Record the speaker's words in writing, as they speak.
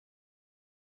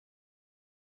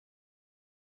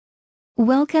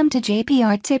Welcome to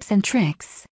JPR Tips and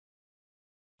Tricks.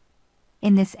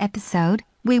 In this episode,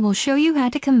 we will show you how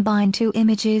to combine two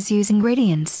images using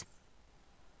gradients.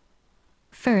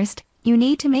 First, you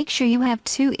need to make sure you have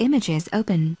two images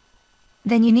open.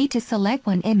 Then you need to select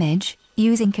one image,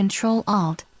 using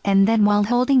Ctrl-Alt, and then while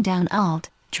holding down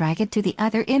Alt, drag it to the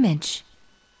other image.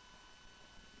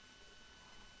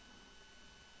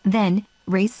 Then,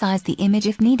 resize the image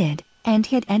if needed, and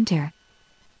hit Enter.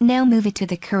 Now move it to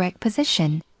the correct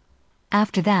position.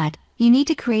 After that, you need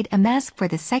to create a mask for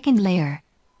the second layer.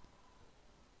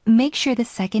 Make sure the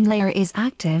second layer is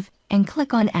active, and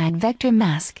click on Add Vector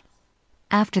Mask.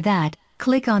 After that,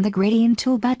 click on the Gradient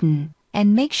Tool button,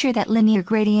 and make sure that Linear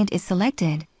Gradient is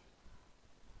selected.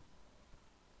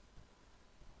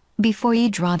 Before you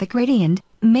draw the gradient,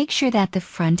 make sure that the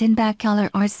front and back color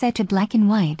are set to black and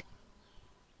white.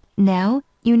 Now,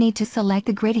 you need to select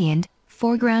the gradient,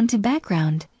 foreground to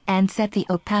background, and set the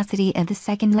opacity of the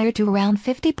second layer to around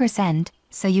 50%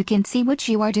 so you can see what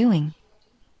you are doing.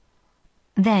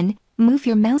 Then, move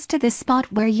your mouse to the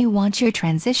spot where you want your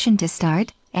transition to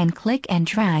start, and click and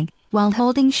drag while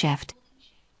holding Shift.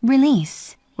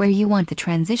 Release where you want the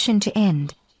transition to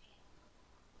end.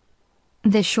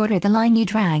 The shorter the line you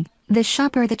drag, the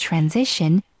sharper the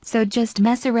transition, so just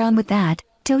mess around with that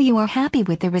till you are happy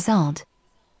with the result.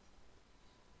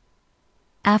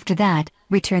 After that,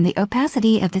 return the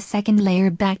opacity of the second layer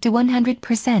back to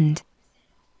 100%.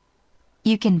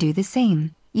 You can do the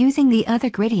same, using the other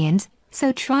gradients,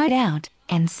 so try it out,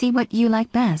 and see what you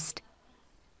like best.